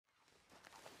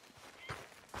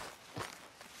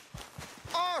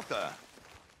Arthur!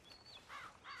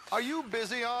 Are you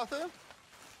busy, Arthur?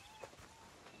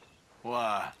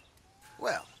 Why?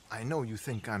 Well, I know you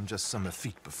think I'm just some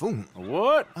effete buffoon.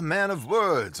 What? A man of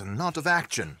words and not of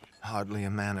action. Hardly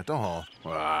a man at all.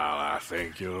 Well, I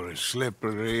think you're as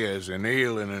slippery as an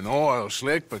eel in an oil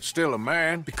slick, but still a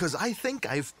man. Because I think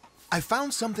I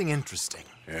found something interesting.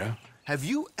 Yeah? Have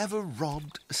you ever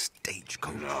robbed a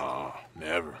stagecoach? No,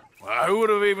 never. Well, who would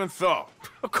have even thought?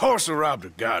 Of course I robbed a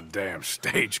goddamn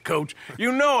stagecoach.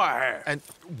 You know I have. And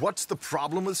what's the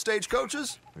problem with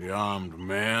stagecoaches? The armed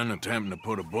man attempting to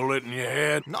put a bullet in your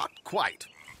head? Not quite.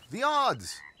 The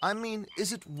odds. I mean,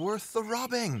 is it worth the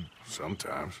robbing?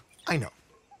 Sometimes. I know.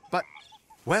 But,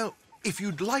 well, if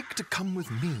you'd like to come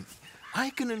with me, I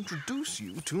can introduce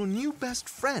you to a new best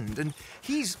friend, and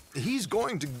he's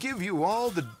going to give you all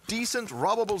the decent,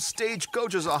 robbable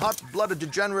stagecoaches a hot-blooded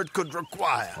degenerate could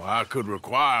require. Well, I could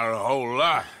require a whole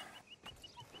lot.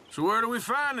 So where do we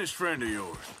find this friend of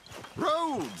yours?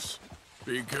 Roads!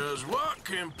 Because what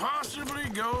can possibly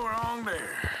go wrong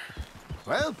there?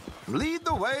 Well, lead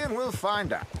the way and we'll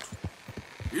find out.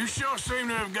 You sure seem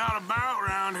to have got about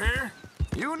around here.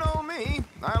 You know me.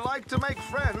 I like to make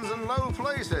friends in low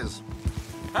places.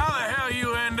 How the hell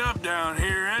you end up down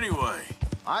here anyway?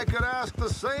 I could ask the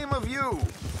same of you.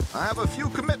 I have a few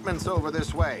commitments over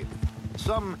this way.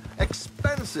 Some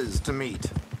expenses to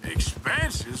meet.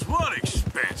 Expenses? What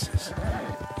expenses?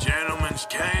 Gentlemen's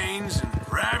canes and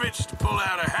rabbits to pull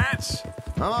out of hats?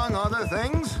 Among other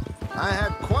things, I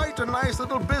had quite a nice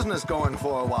little business going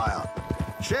for a while.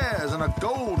 Shares in a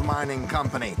gold mining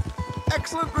company.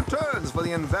 Excellent returns for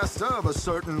the investor of a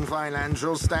certain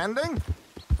financial standing.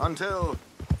 Until,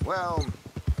 well,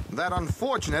 that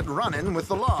unfortunate run-in with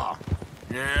the law.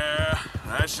 Yeah,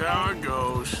 that's how it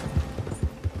goes.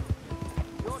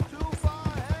 You're too far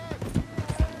ahead.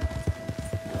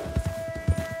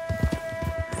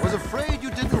 Was afraid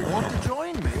you didn't want to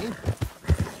join me.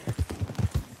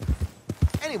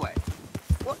 Anyway,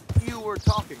 what you were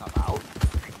talking about...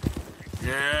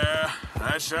 Yeah,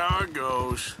 that's how it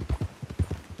goes.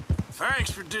 Thanks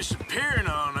for disappearing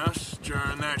on us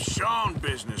during that Sean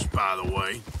business, by the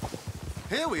way.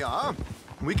 Here we are.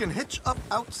 We can hitch up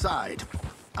outside.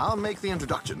 I'll make the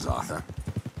introductions, Arthur.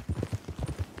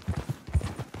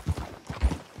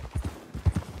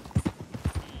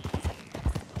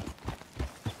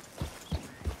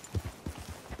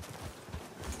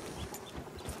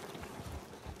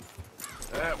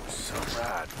 That was some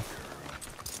ride.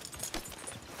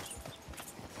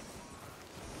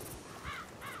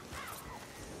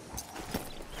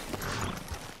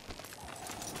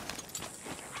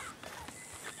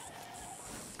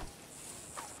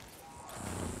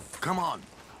 Come on.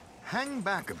 Hang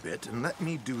back a bit and let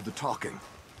me do the talking.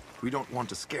 We don't want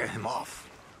to scare him off.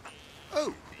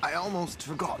 Oh, I almost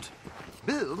forgot.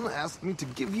 Bill asked me to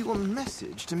give you a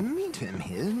message to meet him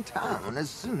here in town as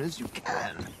soon as you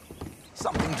can.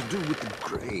 Something to do with the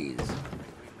Grays.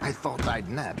 I thought I'd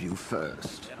nab you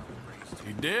first.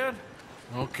 You did?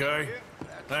 Okay.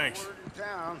 Thanks.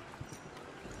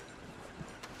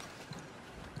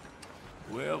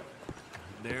 Well,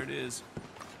 there it is.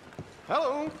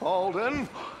 Hello, Alden.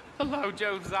 Hello,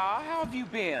 Josiah. How have you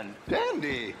been?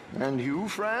 Dandy. And you,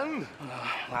 friend?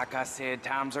 Like I said,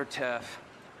 times are tough.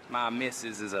 My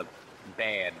missus is a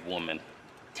bad woman.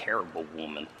 Terrible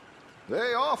woman.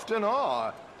 They often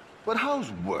are. But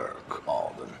how's work,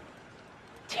 Alden?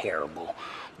 Terrible.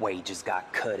 Wages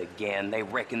got cut again. They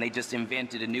reckon they just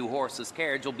invented a new horseless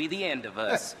carriage will be the end of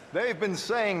us. They've been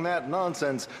saying that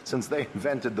nonsense since they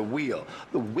invented the wheel.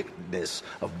 The wickedness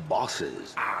of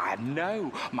bosses. I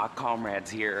know. My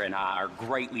comrades here and I are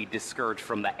greatly discouraged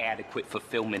from the adequate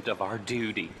fulfillment of our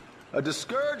duty. A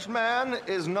discouraged man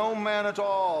is no man at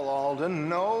all, Alden.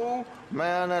 No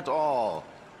man at all.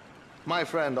 My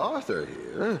friend Arthur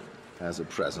here has a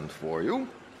present for you.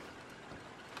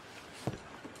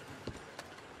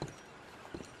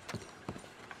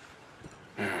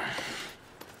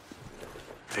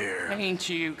 There. Ain't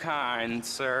you kind,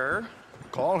 sir?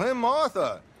 Call him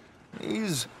Arthur.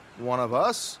 He's one of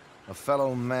us, a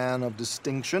fellow man of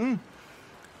distinction.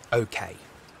 Okay,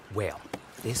 well,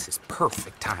 this is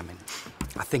perfect timing.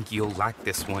 I think you'll like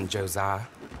this one, Josiah.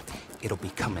 It'll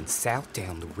be coming south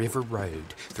down the river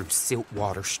road through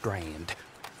Siltwater Strand.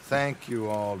 Thank you,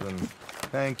 Alden.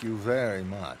 Thank you very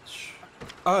much.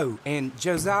 Oh, and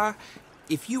Josiah,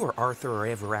 if you or Arthur are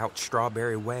ever out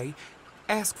Strawberry Way,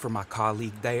 ask for my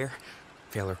colleague there,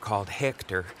 feller called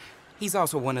Hector. He's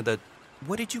also one of the...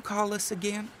 What did you call us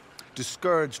again?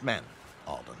 Discouraged men,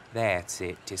 Alden. That's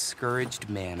it, discouraged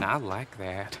men. I like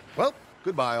that. Well,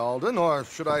 goodbye, Alden, or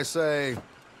should I say,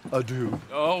 adieu?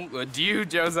 Oh, adieu,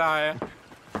 Josiah.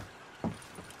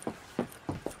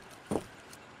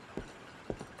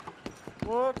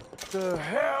 What the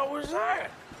hell was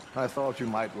that? I thought you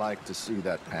might like to see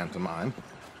that pantomime.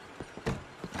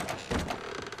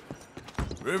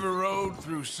 River Road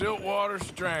through Siltwater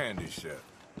Strand, he said.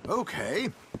 Okay.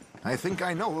 I think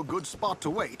I know a good spot to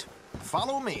wait.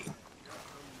 Follow me.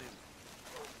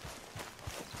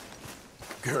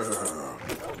 Girl.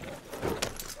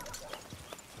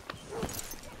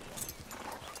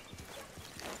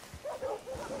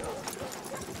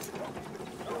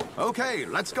 Okay,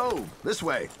 let's go. This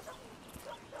way.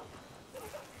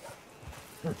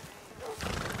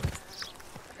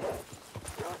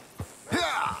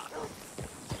 Yeah!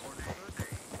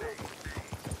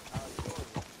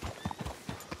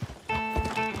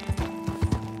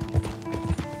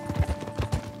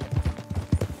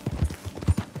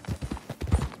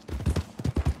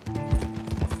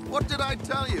 What did I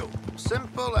tell you?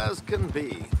 Simple as can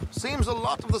be. Seems a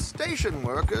lot of the station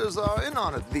workers are in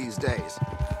on it these days.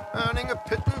 Earning a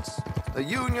pittance, the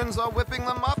unions are whipping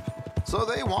them up, so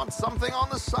they want something on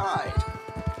the side.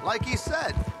 Like he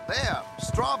said, there,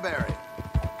 Strawberry.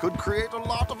 Could create a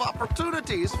lot of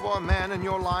opportunities for a man in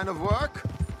your line of work.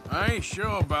 I ain't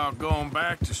sure about going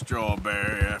back to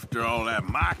Strawberry after all that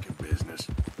Micah business.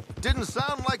 Didn't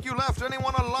sound like you left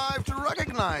anyone alive to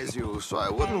recognize you, so I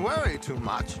wouldn't worry too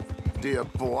much, dear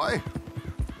boy.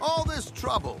 All this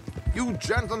trouble. You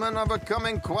gentlemen are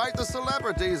becoming quite the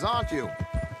celebrities, aren't you?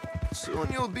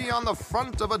 Soon you'll be on the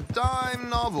front of a dime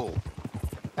novel.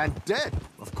 And dead,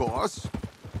 of course.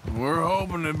 We're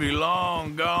hoping to be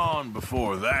long gone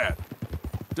before that.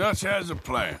 Dutch has a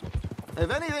plan. If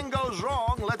anything goes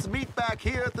wrong, let's meet back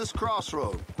here at this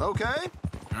crossroad, okay?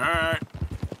 All right.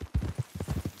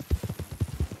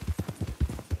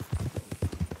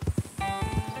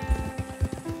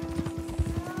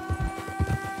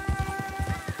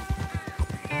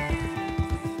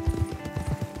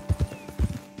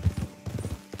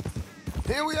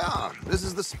 Here we are. This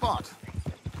is the spot.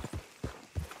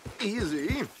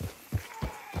 Easy.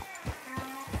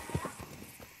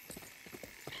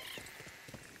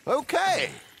 Okay.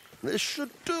 This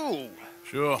should do.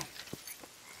 Sure.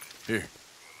 Here.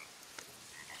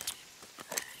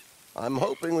 I'm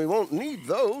hoping we won't need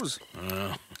those.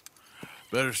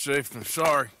 Better safe than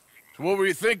sorry. So what were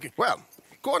you thinking? Well,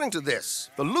 according to this,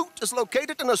 the loot is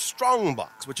located in a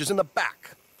strongbox, which is in the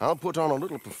back. I'll put on a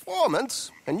little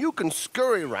performance, and you can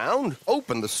scurry around,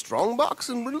 open the strongbox,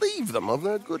 and relieve them of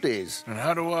their goodies. And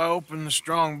how do I open the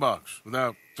strong box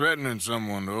without threatening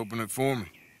someone to open it for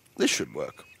me? This should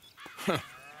work.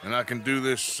 And I can do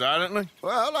this silently?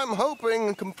 Well, I'm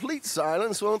hoping complete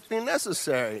silence won't be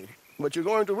necessary. But you're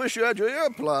going to wish you had your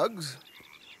earplugs.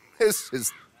 This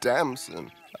is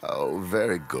Damson. Oh,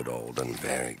 very good, Alden,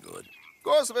 very good. Of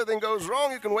course, if anything goes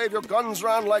wrong, you can wave your guns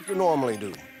around like you normally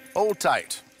do. Hold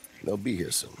tight. They'll be here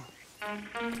soon.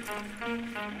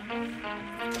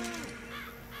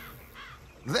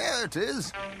 There it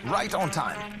is. Right on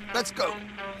time. Let's go.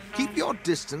 Keep your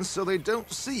distance so they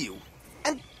don't see you.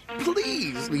 And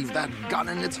please leave that gun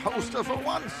in its holster for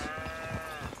once.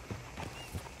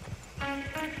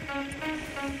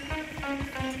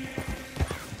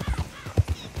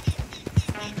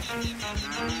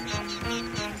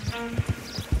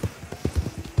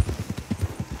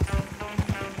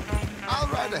 I'll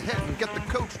ride ahead and get the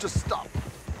coach to stop.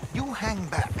 You hang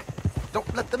back.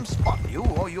 Don't let them spot you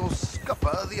or you'll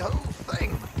scupper the whole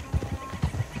thing.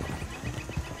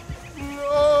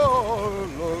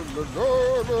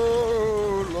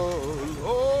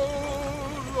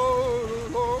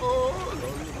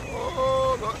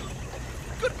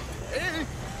 Good day.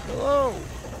 Hello.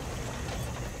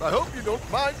 I hope you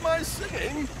don't mind my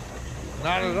singing.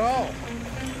 Not at all.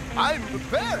 I'm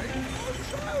preparing for the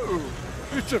show.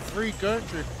 It's a free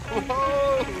country.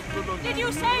 Did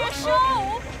you say a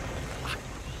show?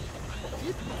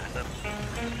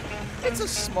 It's a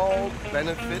small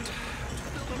benefit to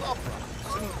build an opera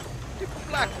in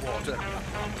Blackwater.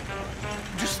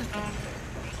 Just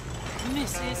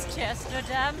Mrs. Chester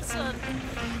Damson.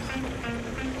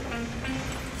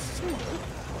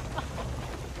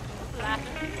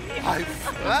 I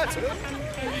flatter,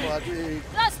 buddy.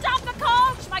 Stop the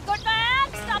coach, my good man!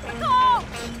 Stop the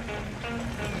coach!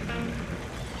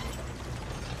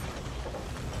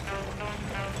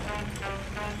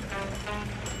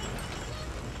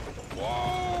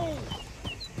 Whoa!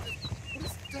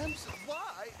 Miss Damson,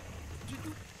 why did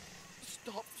you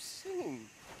stop singing?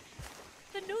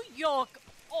 The New York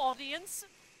audience,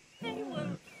 they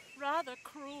were rather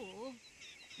cruel.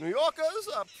 New Yorkers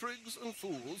are prigs and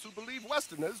fools who believe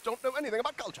Westerners don't know anything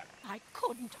about culture. I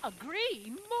couldn't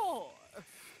agree more.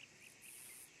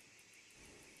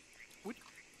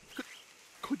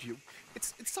 could you?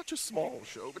 It's such a small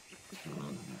show, but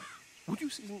would you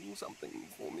sing something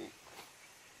for me?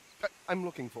 I'm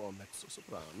looking for a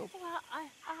mezzo-soprano. Well,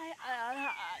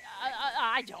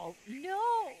 I don't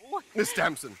know. Miss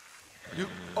Damson, you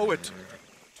owe it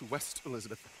to West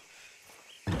Elizabeth.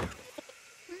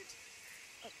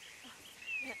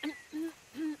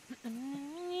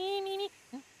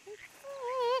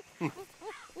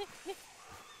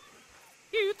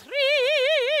 Il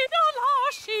trino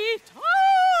lasciar,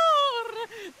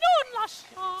 non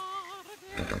lasciar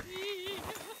venir.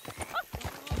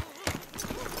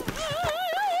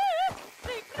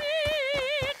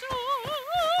 Segreto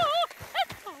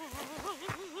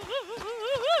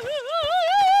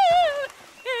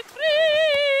e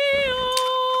trio.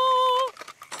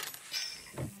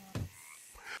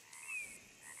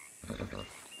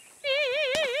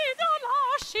 Trino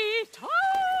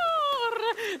lasciar,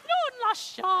 non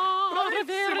lasciar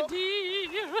verdir.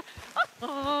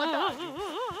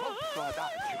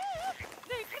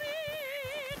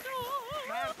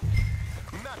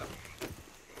 Madam,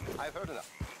 I've heard enough.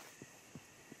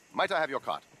 Might I have your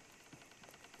card?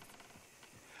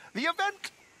 The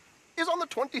event is on the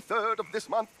 23rd of this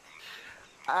month.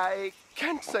 I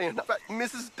can't say enough about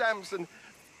Mrs. Damson.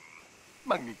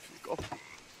 Magnifico.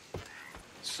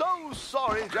 So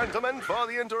sorry, gentlemen, for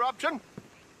the interruption.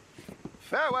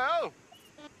 Farewell.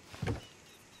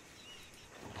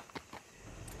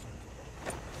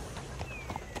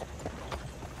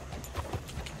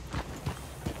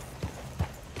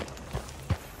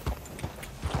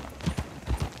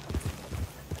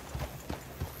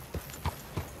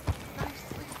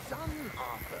 Nicely done,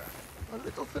 Arthur. A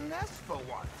little finesse for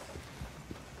once.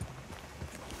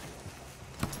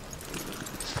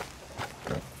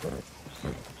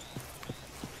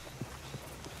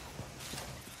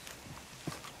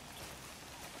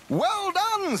 Well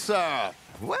done, sir.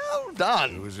 Well It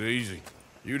done. was easy.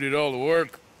 You did all the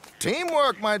work.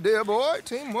 Teamwork, my dear boy.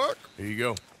 Teamwork. Here you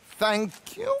go.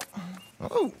 Thank you.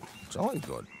 Oh, jolly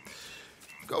good.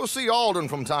 Go see Alden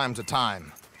from time to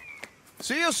time.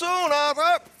 See you soon,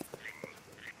 Arthur.